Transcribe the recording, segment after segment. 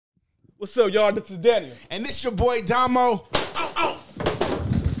What's up, y'all? This is Daniel. And this your boy Domo.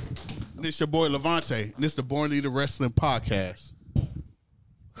 This your boy Lavonte. This the Born Leader Wrestling Podcast.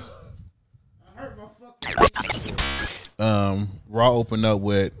 Raw opened up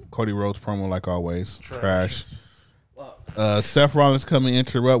with Cody Rhodes promo like always. Trash. Seth Rollins coming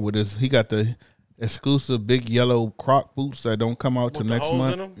interrupt with his. He got the exclusive big yellow Croc boots that don't come out till next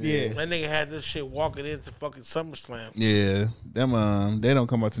month. Yeah, that nigga had this shit walking into fucking SummerSlam. Yeah, them they don't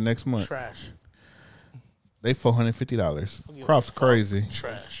come out till next month. Trash. They $450. Crop's crazy.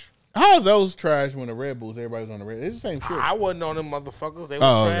 Trash. How's those trash when the Red Bulls? Everybody's on the Red. It's the same shit. I wasn't on them motherfuckers. They were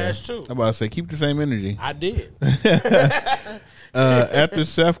trash too. I'm about to say keep the same energy. I did. After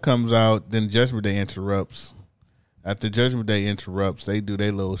Seth comes out, then Judgment Day interrupts. After Judgment Day interrupts, they do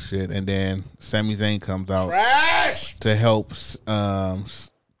their little shit, and then Sami Zayn comes out Trash to help. I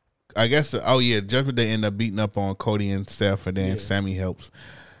guess. Oh yeah, Judgment Day end up beating up on Cody and Seth, and then Sami helps.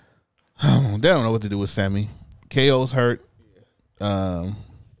 They don't know what to do with Sami. KO's hurt. So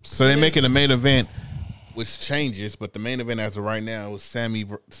they're making the main event, which changes, but the main event as of right now is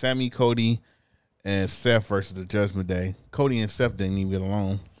Sami, Cody, and Seth versus the Judgment Day. Cody and Seth didn't even get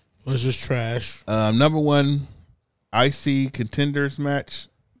along. It was just trash. Number one IC contenders match.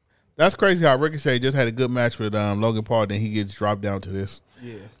 That's crazy how Ricochet just had a good match with Logan Paul, then he gets dropped down to this.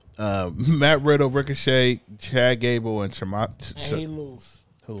 Yeah. Matt Riddle, Ricochet, Chad Gable, and Tommaso. And he lose.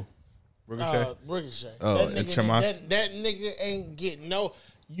 Who? Ricochet? Ricochet. Oh, that and nigga, Tommaso. that nigga ain't getting no.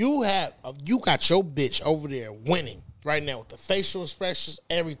 You got your bitch over there winning right now with the facial expressions,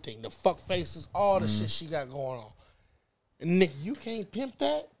 everything, the fuck faces, all the shit she got going on. And nigga, you can't pimp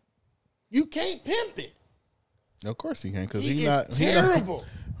that. You can't pimp it. Of course he can, because He he's is not terrible.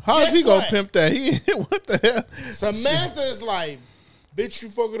 How is he gonna pimp that? What the hell? Samantha is like, bitch, you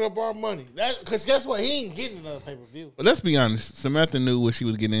fucking up our money. Because guess what? He ain't getting another pay per view. But let's be honest. Samantha knew what she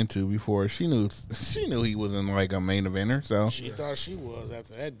was getting into before. She knew he wasn't like a main eventer. So she thought she was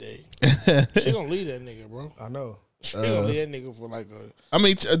after that day. She gonna leave that nigga, bro. I know. She gonna leave that nigga for like a. I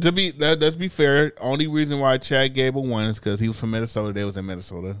mean, let's be fair. Only reason why Chad Gable won is because he was from Minnesota. They was in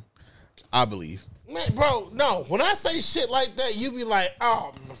Minnesota, I believe. Man, bro, no. When I say shit like that, you be like,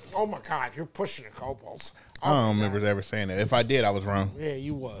 oh my God, you're pushing the goalposts. I don't remember ever saying that. If I did, I was wrong. Yeah,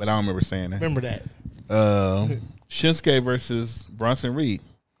 you was. But I don't remember saying that. Remember that. Shinsuke versus Bronson Reed.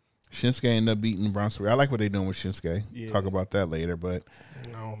 Shinsuke ended up beating Bronson Reed. I like what they're doing with Shinsuke. Yeah. Talk about that later, but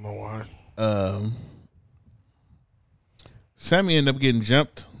I don't know why. Sami ended up getting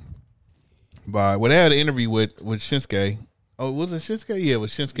jumped by. Well, they had an interview with Shinsuke. Oh, was it Shinsuke? Yeah, it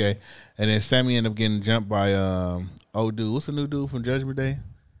was Shinsuke. And then Sami ended up getting jumped by dude. What's the new dude from Judgment Day?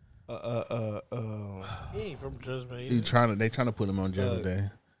 He ain't from Judgment Day. They trying to put him on Judgment Day.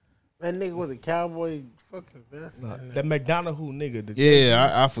 That nigga with the cowboy fucking vest. That McDonough nigga.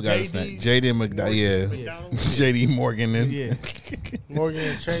 I forgot his name. JD McDonough. Yeah. JD Morgan. Yeah. Morgan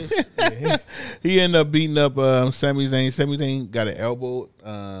and Chase. Yeah. He ended up beating up Sami Zayn. Sami Zayn got an elbow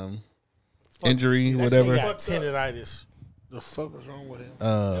injury, whatever. He got tendonitis. The fuck is wrong with him?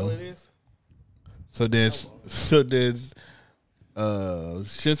 What it is? So then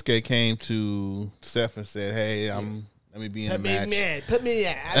Shinsuke came to Seth and said, "Hey, let me be in the match. Put me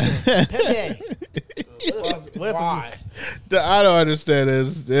in. Why? I don't understand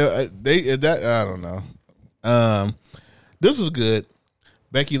this. I don't know. This was good.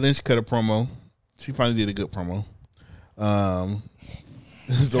 Becky Lynch cut a promo. She finally did a good promo.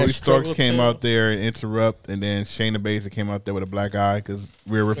 Zoey Starks came out there and interrupt, and then Shayna Baszler came out there with a black eye because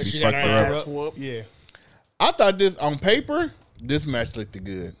Rhea Ripley fucked her up. Yeah, I thought this on paper, this match looked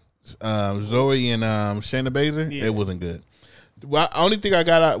good. Zoey and Shayna Baszler, it wasn't good. Well, only thing I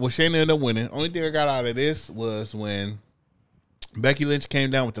got out was Shayna ended up winning. Only thing I got out of this was when Becky Lynch came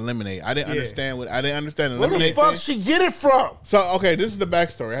down with the lemonade. I didn't understand the Where lemonade. Where the fuck she get it from? So okay, this is the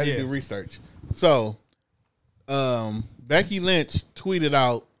backstory. I had to do research. So, Becky Lynch tweeted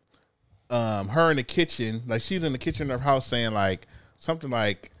out her in the kitchen, like she's in the kitchen of her house saying like something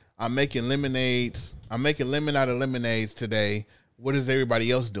like, I'm making lemon out of lemonades today. What is everybody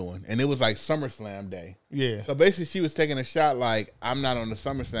else doing? And it was like SummerSlam day. Yeah. So basically she was taking a shot like, I'm not on the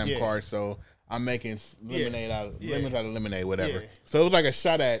SummerSlam card, so I'm making lemons out of lemonade, whatever. Yeah. So it was like a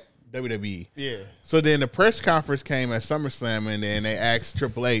shot at WWE. Yeah. So then the press conference came at SummerSlam, and then they asked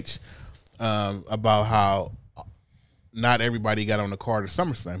Triple H about how not everybody got on the card of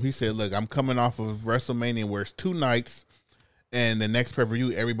SummerSlam. He said, look, I'm coming off of WrestleMania where it's 2 nights, and the next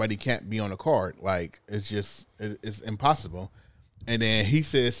pay-per-view, everybody can't be on the card. Like, it's impossible. And then he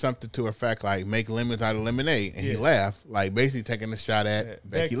said something to her fact like, make lemons out of lemonade. And he laughed, like basically taking a shot at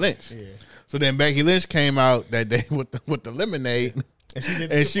Becky Lynch. Yeah. So then Becky Lynch came out that day with the lemonade.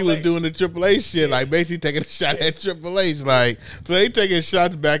 And she was doing the Triple H shit, like basically taking a shot at Triple H, like so they taking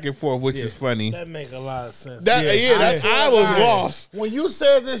shots back and forth, which is funny. That make a lot of sense. I was lost when you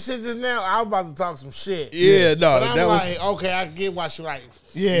said this shit just now. I was about to talk some shit. Yeah, no, but I'm that like, was okay. I get why she like.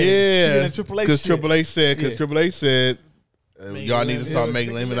 Yeah, because Triple H said. Y'all need to start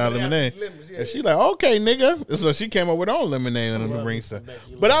making lemonade. And she like, okay, nigga. So she came up with her own lemonade on the ring side.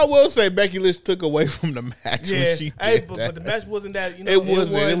 But I will say Becky Lynch took away from the match when she did that. But the match wasn't that, you know. It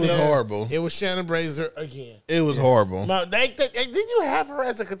was horrible. It was Shannon Baszler again. It was horrible. No, did you have her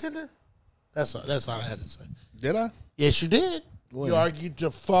as a contender? That's all I had to say. Did I? Yes, you did. When? You argued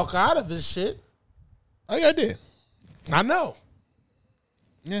the fuck out of this shit. Oh, yeah, I did. I know.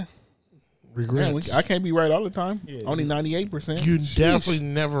 Yeah. Regrets. Man, I can't be right all the time. Yeah, only 98%. You definitely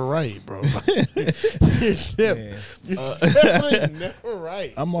never right, bro. You're definitely never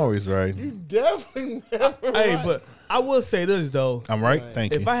right. I'm always right. You definitely never right. Hey, but I will say this though. I'm right.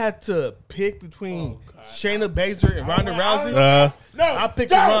 Thank you. If I had to pick between Shayna Baszler and Ronda Rousey, no, I'm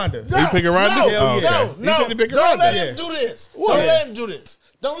picking Ronda. You picking Ronda? No, don't let him do this. Don't let him do this.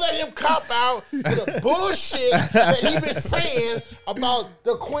 Don't let him cop out to the bullshit that he been saying about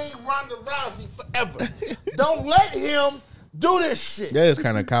the Queen Ronda Rousey forever. Don't let him do this shit. That is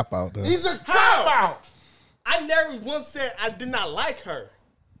kind of cop out, though. He's a cop out. I never once said I did not like her.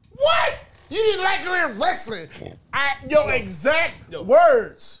 What? You didn't like her in wrestling. Your exact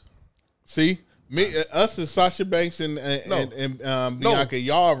words. See? Us as Sasha Banks and Bianca,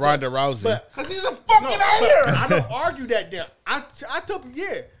 y'all Ronda Rousey. Because he's a fucking hater. I don't argue that down. I told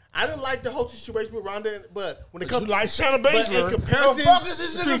you, I didn't like the whole situation with Ronda, but when it comes to like Shayna Baszler, in comparison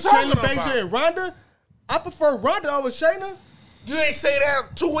between Shayna Baszler and Ronda, I prefer Ronda over Shayna. You ain't say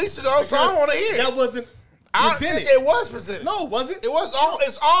that 2 weeks ago, so I don't want to hear it. That wasn't presented. It was presented. No, it wasn't. It was.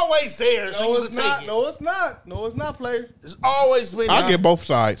 It's always there. No, it's not. No, it's not. No, it's not, player. It's always been. I'll get both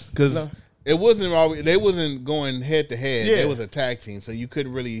sides because it wasn't always. They wasn't going head to head. Yeah. It was a tag team, so you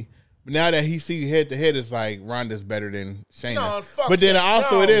couldn't really. But now that he see head to head, it's like Ronda's better than Shayna. No, fuck but then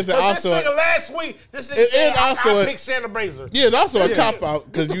also it is also. This nigga last week, this nigga said I picked Shayna Baszler. Yeah, it's also a cop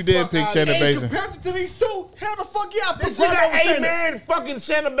out because you did pick Shayna Baszler. Compared to these two, hell the fuck yeah, I This picked Ronda over nigga Shayna. man fucking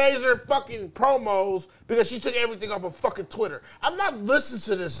Shayna Baszler fucking promos because she took everything off of fucking Twitter. I'm not listening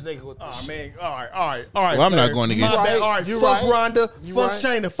to this nigga with this. Oh man, all right. Well, I'm not going to get. All right, fuck Ronda, fuck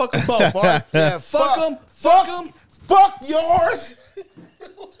Shayna, fuck them both. All right, yeah, fuck them, fuck yours.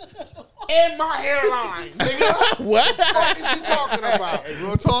 And my hairline, nigga. What the fuck is you talking about? Hey,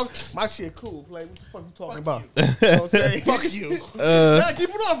 real talk, my shit cool. Like, what the fuck you talking about? You know what I'm saying? Fuck you. Nah, keep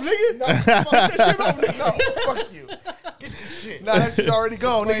it off, nigga. No, fuck that shit off, nigga. No, fuck you. Get your shit. Nah, that shit already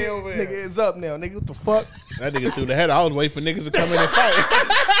gone, nigga. Over here. Nigga, it's up now, nigga. What the fuck? That nigga threw the head. I was waiting for niggas to come in and fight.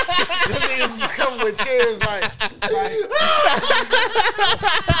 This nigga just coming with chairs like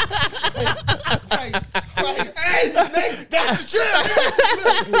hey, nigga, that's the chair.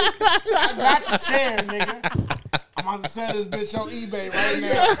 I got the chair, nigga. I'm about to sell this bitch on eBay right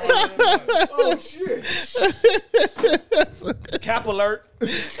now. Oh shit! Cap alert.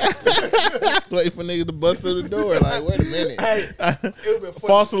 Wait for niggas to bust through the door. Like, wait a minute. Hey, it would been funny.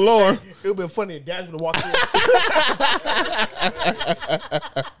 False alarm. It would been funny if Dash would have walked in.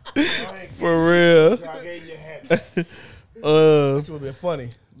 For real. I gave you a hat. It would have been funny.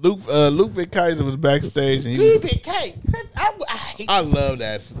 Ludwig Kaiser was backstage and he was, I love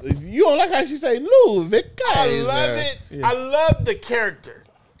that. You don't like how she say Ludwig Kaiser. I love it. Yeah. I love the character.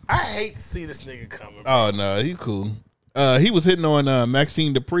 I hate to see this nigga coming. Oh no, he cool. He was hitting on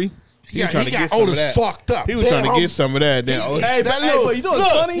Maxine Dupree. He was trying to get Otis fucked up. He was trying to get some of that. Then hey, but you know what's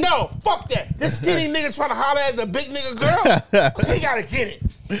funny? No, fuck that. This skinny nigga trying to holler at the big nigga girl. He gotta get it.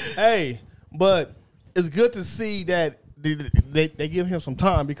 Hey, but it's good to see that they give him some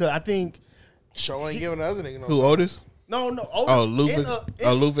time because I think Show ain't giving the other nigga no who time. Otis? No. Otis,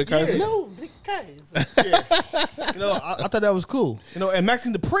 Ludwig Kaiser. Ludwig Kaiser. Yeah. You know, I thought that was cool. You know, and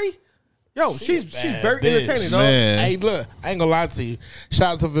Maxine Dupree, yo, she's very entertaining, though. Hey, look, I ain't gonna lie to you.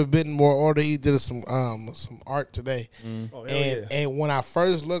 Shout out to Forbidden More Order. He did some art today. Oh, and when I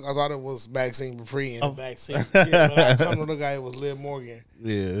first looked, I thought it was Maxine Dupree in the backseat. But I come to look at it was Liv Morgan.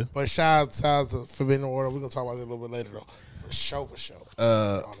 Yeah. But shout out to Forbidden Order. We're gonna talk about it a little bit later though. For sure.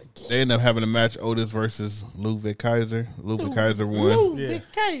 They end up having a match: Otis versus Ludwig Kaiser. Ludwig Kaiser won. Ludwig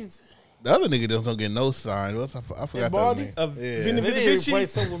Kaiser. The other nigga don't get no sign. I forgot that name. Vinny Vici.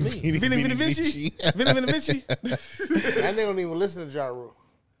 With me. Vinny Vici. That nigga don't even listen to Ja Rule.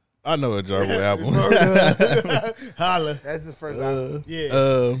 I know a Ja Rule album. Holla. That's his first album. Yeah. You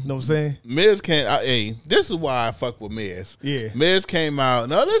know what I'm saying? Miz came out. Hey, this is why I fuck with Miz. Yeah. Miz came out.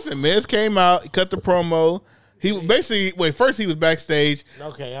 No, listen, Miz came out, cut the promo. He basically first he was backstage.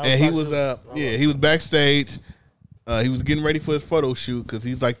 Okay, And he was he was backstage. He was getting ready for his photo shoot because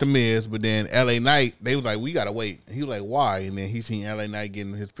he's like the Miz. But then LA Knight, they was like, we gotta wait. And he was like, why? And then he seen LA Knight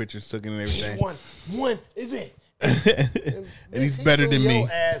getting his pictures taken and everything. He won is it? And he's better than me.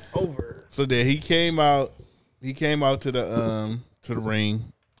 Ass over. So then he came out. He came out to the ring.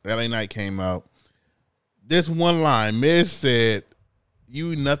 LA Knight came out. This one line, Miz said,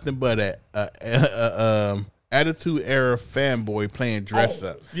 "You nothing but a Attitude Era fanboy playing dress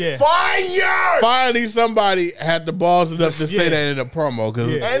up." Yeah. Fire! Finally, somebody had the balls enough to say that in a promo.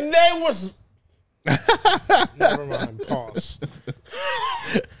 And they was. Never mind. Pause.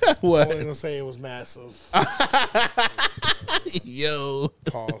 What? I was gonna say it was massive. Yo.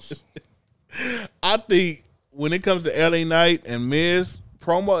 Pause. I think when it comes to LA Knight and Miz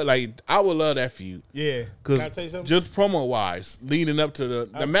promo, like I would love that feud. Yeah. Because Can I tell you something? just promo wise, leading up to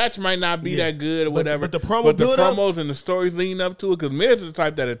the match might not be that good or whatever. But the promo but the build up- promos and the stories leading up to it, because Miz is the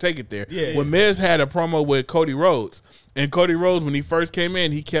type that'll take it there. Yeah. When Miz had a promo with Cody Rhodes, and Cody Rhodes, when he first came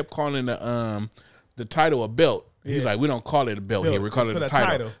in, he kept calling the title a belt. He's like, we don't call it a belt here. We call it a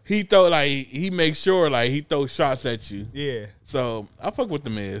title. He he makes sure he throws shots at you. Yeah. So I fuck with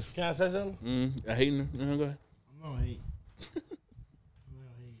the Miz. Can I say something? I hate him. Go ahead. No hate.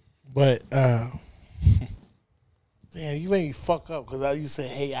 But damn, you made me fuck up because you said,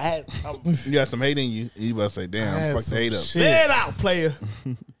 "Hey, I had something." You got some hate in you. You about to say, "Damn, fuck the hate up." Lay it out, player.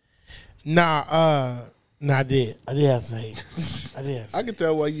 Nah, I did. I did have some hate. I did. I can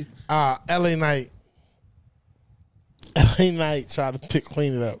tell why you. LA Knight tried to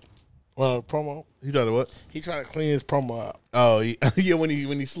clean it up. Well, promo. You thought of what? He tried to clean his promo up. Oh, yeah. When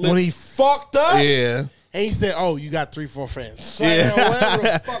he slipped. When he fucked up. Yeah. And he said, "Oh, you got 3-4 friends." Yeah. Whatever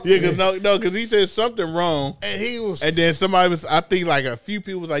the fuck. Yeah, because he said something wrong, And he was. and then somebody was. I think a few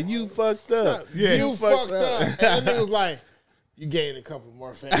people was like, "You fucked up." Yeah, you fucked up. And then it was like, "You gained a couple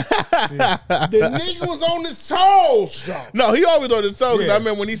more fans." The nigga was on his toes, though. No, he always on his toes. 'Cause Yeah. I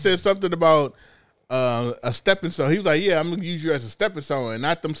remember when he said something about a stepping stone. He was like, "Yeah, I'm gonna use you as a stepping stone, and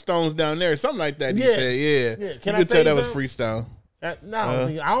not them stones down there." Something like that. He Yeah. said, "Yeah." Yeah. You Can I could tell tell you that was freestyle. No,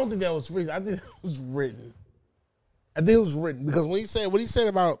 I don't think that was free. I think it was written. I think it was written because when he said what he said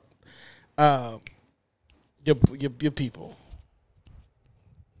about your people,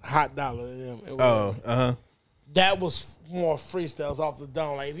 hot dollar. That was more freestyles off the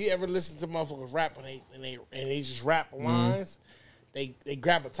dome. Like if you ever listen to motherfuckers rap and they just rap lines, they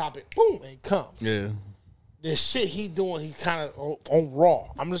grab a topic, boom, and it comes. Yeah. The shit he doing, he kind of on Raw.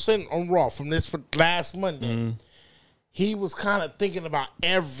 I'm just saying on Raw from last Monday. He was kind of thinking about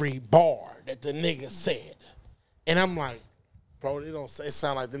every bar that the nigga said. And I'm like, bro, it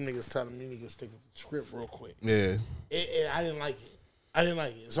sound like them niggas telling me niggas stick with the script real quick. Yeah. I didn't like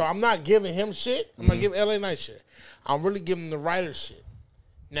it. So I'm not giving him shit. I'm not giving LA Knight shit. I'm really giving the writer shit.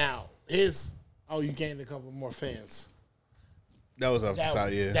 Now, you gained a couple more fans. That was off the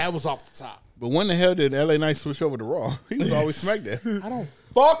top, yeah. That was off the top. But when the hell did LA Knight switch over to Raw? He was always SmackDown. I don't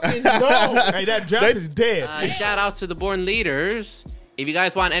fucking know. Hey, that draft is dead. Shout out to the Born Leaders. If you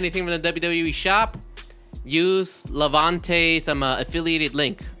guys want anything from the WWE shop, use Lavonte, some affiliated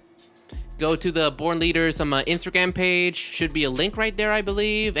link. Go to the Born Leaders Instagram page. Should be a link right there, I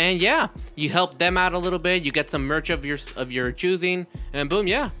believe. And yeah, you help them out a little bit. You get some merch of your choosing, and boom,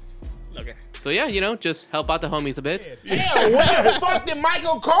 yeah. Okay. So yeah, just help out the homies a bit. Yeah, when the fuck did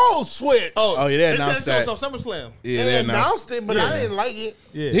Michael Cole switch? Oh, yeah, they announced that. on SummerSlam. Yeah, they announced it, but I didn't like it.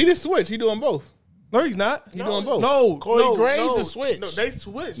 Yeah. He didn't switch. He doing both. No, he's not. He doing both. No, Corey Graves is switched. No, they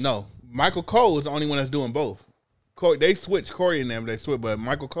switched. No, Michael Cole is the only one that's doing both. They switched Corey and them. They switched, but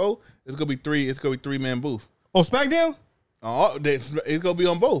Michael Cole it's gonna be 3-man booth. On SmackDown? It's gonna be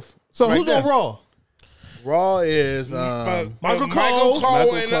on both. So who's on Raw? Raw is Michael Cole Michael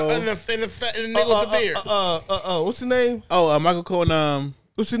Cole. and the nigga with the beard. What's his name? Michael Cole and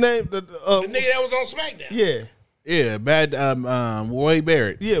What's his name? The nigga that was on SmackDown. Yeah, Wade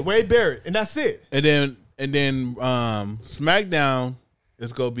Barrett. yeah, Wade Barrett, and that's it. And then SmackDown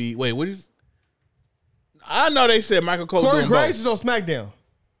is gonna be what is? I know they said Michael Cole. Corey doing Graves both. is on SmackDown.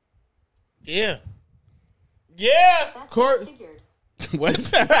 Yeah. That's what I Court- figured. What?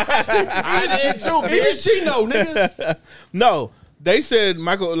 I did too, Even bitch. Chino, nigga. No, they said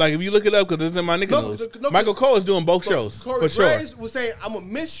Michael. Like if you look it up, because this is in my nigga news. Michael Cole is doing both shows Corey for sure. Graves was saying, "I'm gonna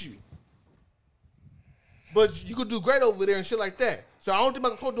miss you, but you could do great over there and shit like that." So I don't think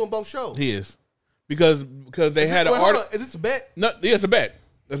Michael Cole doing both shows. He is because they had an Wait, hold article. on. Is this a bet? No, yeah, it's a bet.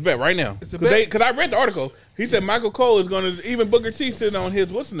 It's a bet right now. It's a bet? Because I read the article. He said Michael Cole is going to, even Booker T sitting on his,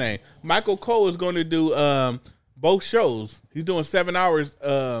 what's the name? Michael Cole is going to do both shows. He's doing 7 hours,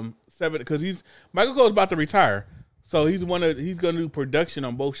 because Michael Cole's about to retire, so he's going to do production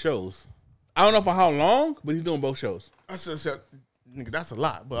on both shows. I don't know for how long, but he's doing both shows. Nigga, that's a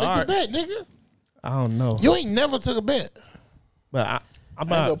lot. But Take the bet, nigga. I don't know. You ain't never took a bet. But I'm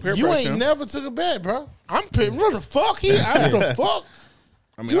not. You ain't never took a bet, bro. I'm paying. What the fuck? I'm the fuck.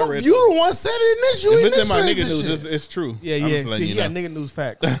 I mean, you the one said it in this. You if in it's this in my nigga shit. news, it's true. Yeah. See, he got nigga news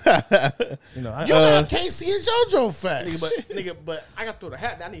facts. You know, You got Casey and JoJo facts. but I got to throw the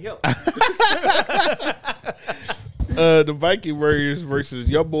hat. I need help. The Viking Raiders versus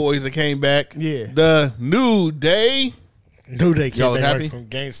your boys that came back. Yeah. The New Day. Knew they Y'all came back happy? like some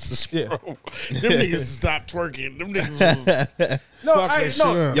gangsters. Yeah. Them niggas stopped twerking. Them niggas was No, fucking shit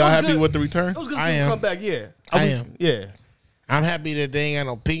up. Y'all happy with the return? It was good I to see him am. come back. Yeah, I am. Yeah, I'm happy that they ain't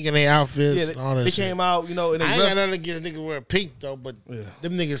got no pink in their outfits. yeah. and all that They shit. came out, you know, and they I ain't got dressed, nothing against niggas wearing pink though, but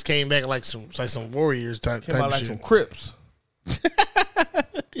them niggas came back like some warriors type came out like shit. some Crips.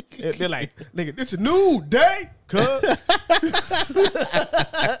 They're like, nigga, it's a new day, cuz.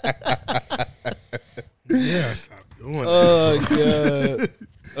 Yeah, stop doing that.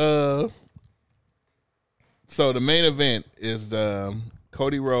 God. So the main event is the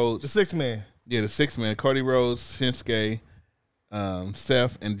Cody Rhodes. The 6-man. Yeah, the 6-man. Cody Rhodes, Shinsuke,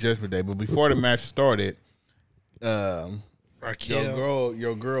 Seth, and Judgment Day. But before the match started, Raquel.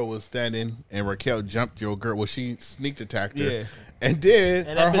 your girl was standing, and Raquel jumped your girl. Well, she sneak attacked her. Yeah. And then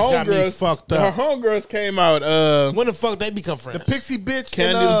And that bitch got me fucked up. Her homegirls came out. When the fuck they become friends? The Pixie bitch.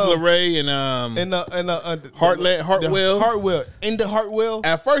 Candice LeRae and Hartwell. In the Hartwell.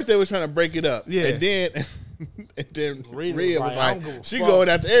 at first they was trying to break it up. Yeah. And then Rhea Rhea was was like, I like, don't give a she fuck. going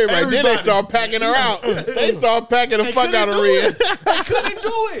after everybody. Then they start packing her out. They start packing the fuck out of Rhea. They couldn't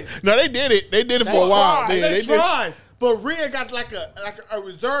do it. No, they did it. They did it for a while. They They did. tried. But Rhea got like a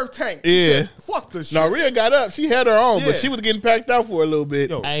reserve tank. Yeah. Said, fuck this shit. No, Rhea got up. She had her own, Yeah. but she was getting packed out for a little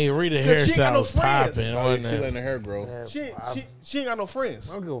bit. Yo, Hey, Rita she ain't got hairstyle no was friends. popping. Oh, on she letting her hair grow. she ain't got no friends.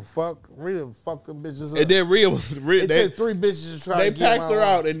 I don't give a fuck. Rita fucked them bitches up. And then Rhea was It they took 3 bitches to try they to get packed my her wife.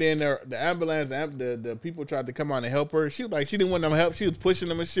 out, and then the ambulance, the people tried to come out and help her. She was like, she didn't want them help. She was pushing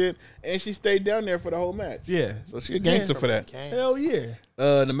them and shit, and she stayed down there for the whole match. Yeah. So she a gangster for that. Hell yeah.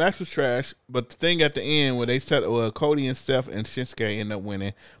 The match was trash, but the thing at the end where they said Cody and Seth and Shinsuke ended up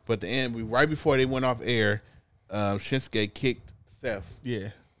winning, but the end right before they went off air, Shinsuke kicked Seth. Yeah.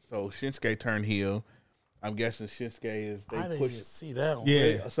 So Shinsuke turned heel. I'm guessing Shinsuke is I didn't pushed. even see that one.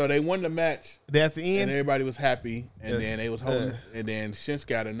 Yeah. So they won the match, That's the and end. everybody was happy, and Yes. then they was holding, and then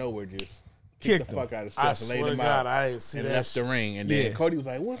Shinsuke out of nowhere just Kicked kicked the him. fuck out of I Seth and swear laid to him God, out I didn't see and that. left the ring. And then Yeah. Cody was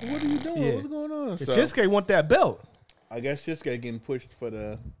like, "What are you doing? Yeah. What's going on?" So Shinsuke want that belt. I guess Shinsuke getting pushed for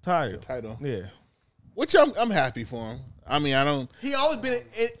the Title. Yeah. which I'm happy for him. I mean, I don't, He always been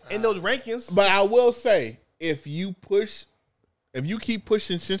in those rankings. but I will say if you keep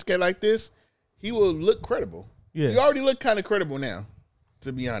pushing Shinsuke like this, he will look credible. Yeah. You already look kind of credible now,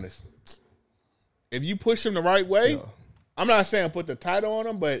 to be honest. If you push him the right way, I'm not saying put the title on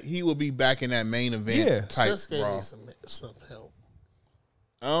him, but he will be back in that main event type Shinsuke Raw. needs some help.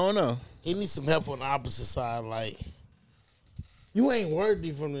 I don't know. He needs some help on the opposite side. Like, you ain't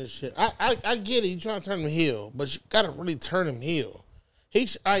worthy from this shit. I get it. You trying to turn him heel, but you gotta really turn him heel. He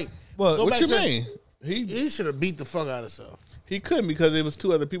What you mean? He should have beat the fuck out of himself. He couldn't because it was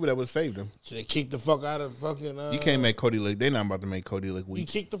 2 other people that would have saved him. Should have kicked the fuck out of fucking. You can't make Cody look. They're not about to make Cody look He weak.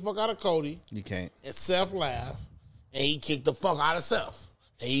 kicked the fuck out of Cody, You can't. and Seth laughed, and he kicked the fuck out of Seth,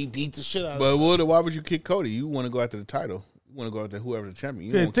 and he beat the shit out of But Seth. why would you kick Cody? You want to go after the title. You want to go after whoever's the champion.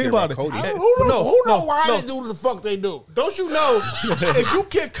 You Yeah, don't think care about it. Cody. Who know why no. they do the fuck they do? Don't you know if you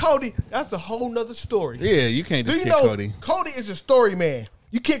kick Cody, that's a whole nother story. Yeah, you can't Do just you kick know Cody. Cody is a story man?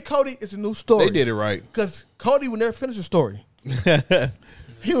 You kick Cody, it's a new story. They did it right. Because Cody would never finish a story.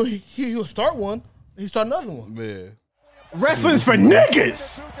 He'll start one, he'll start another one. Yeah. Wrestling's for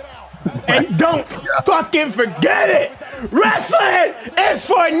niggas. And don't fucking forget it. Wrestling is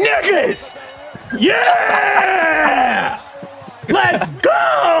for niggas. Yeah!